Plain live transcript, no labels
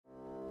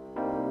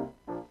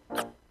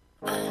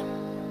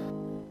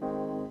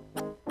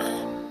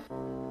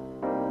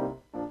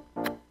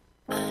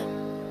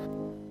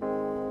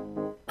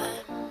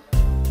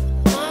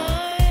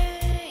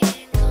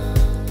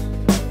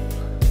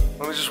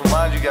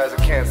you guys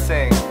that can't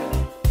sing.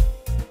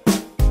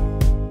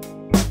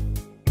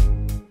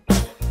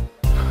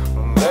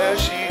 There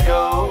she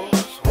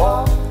goes,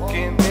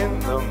 walking in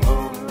the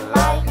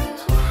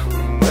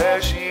moonlight.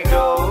 There she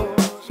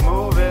goes,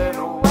 moving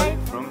away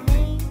from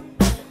me.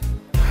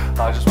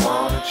 I just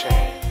want a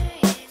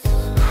chance.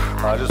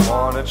 I just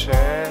want a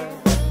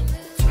chance.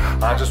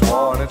 I just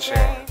want a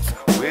chance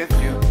with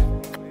you.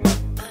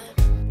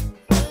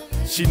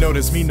 She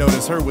noticed me,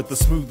 notice her with the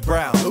smooth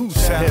brow. Ooh,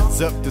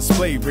 heads up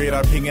display,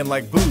 radar pinging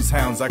like booze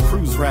hounds. I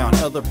cruise round,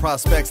 other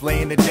prospects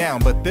laying it down,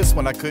 but this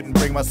one I couldn't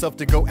bring myself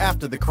to go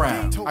after the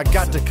crown. I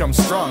got to come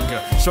stronger,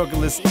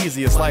 struggle is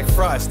easy, it's like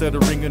Fry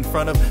stuttering in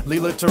front of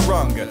Leela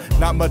Taranga.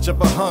 Not much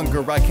of a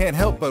hunger, I can't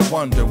help but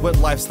wonder what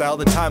lifestyle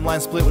the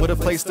timeline split would have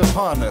placed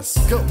upon us.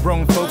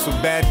 Grown folks with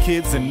bad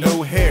kids and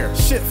no hair.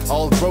 Shift,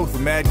 all growth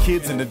with mad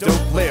kids in a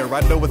dope lair.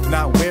 I know if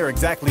not where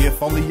exactly,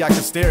 if only I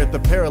could stare at the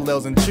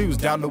parallels and choose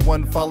down to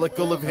one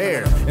follicle of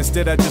hair.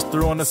 Instead I just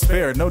threw on a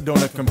spare. No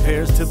donut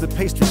compares to the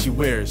pastry she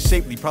wears.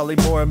 Shapely, probably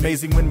more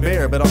amazing when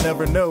bare, but I'll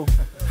never know.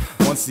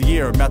 Once a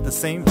year I'm at the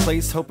same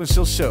place hoping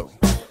she'll show.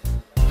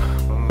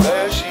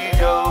 There she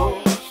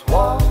goes,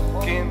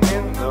 walking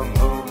in the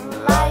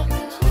moonlight.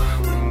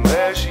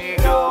 There she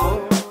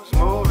goes,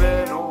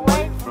 moving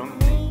away from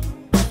me.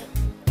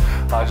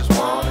 I just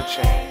want a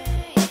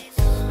chance.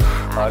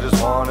 I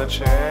just want a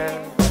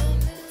chance.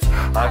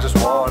 I just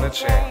want a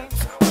chance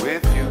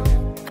with you.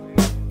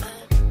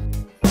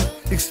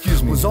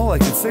 Excuse me, was all I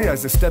could say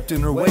as I stepped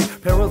in her way.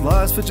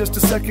 Paralyzed for just a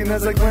second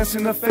as I glanced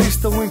in her face.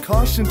 Throwing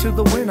caution to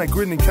the wind, I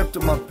grinned and kept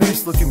up my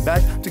pace. Looking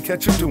back to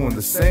catch her doing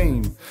the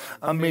same.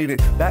 I made it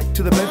back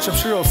to the bench, I'm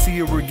sure I'll see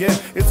her again.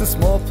 It's a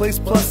small place,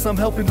 plus I'm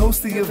helping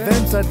host the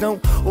event. I don't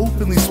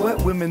openly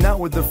sweat women out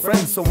with their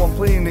friends, so I'm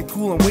playing it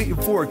cool and waiting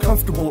for a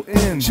comfortable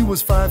end. She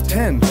was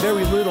 5'10",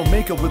 very little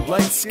makeup with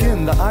light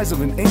skin. The eyes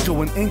of an angel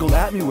when angled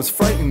at me was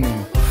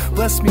frightening.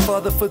 Bless me,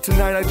 Father, for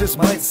tonight I just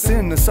might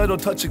sin. A subtle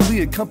touch of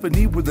glee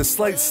accompanied with a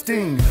slight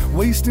sting.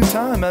 Wasting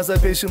time as I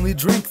patiently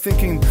drink,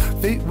 thinking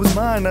fate was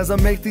mine as I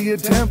make the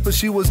attempt. But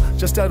she was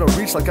just out of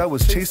reach like I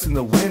was chasing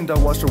the wind. I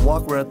watched her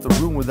walk right at the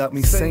room without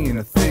me saying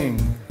a thing.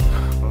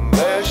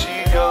 There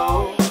she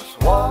goes,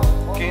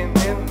 walking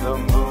in the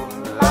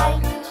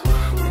moonlight.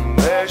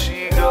 There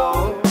she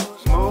goes,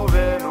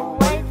 moving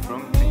away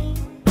from me.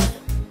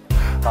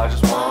 I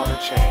just want a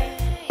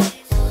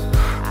chance.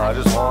 I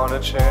just want a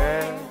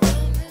chance.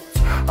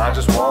 I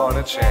just want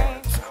a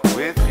chance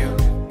with you.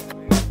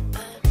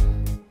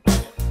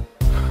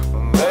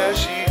 There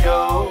she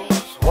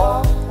goes,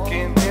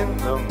 walking in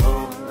the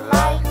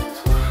moonlight.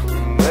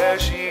 There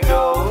she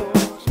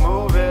goes,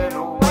 moving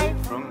away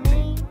from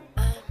me.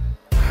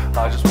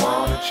 I just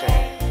want a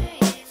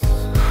chance.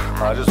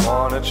 I just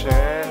want a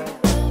chance.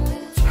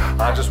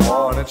 I just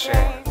want a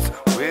chance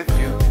with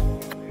you.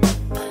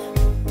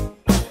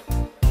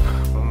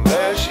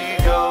 There she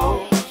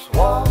goes,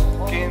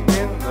 walking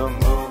in the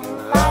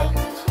moonlight.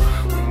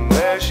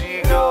 There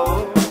she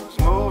goes,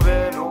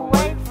 moving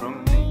away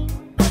from me.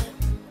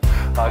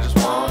 I just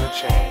want a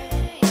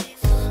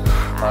chance.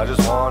 I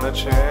just want a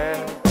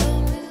chance.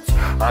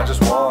 I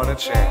just want a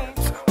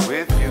chance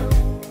with you.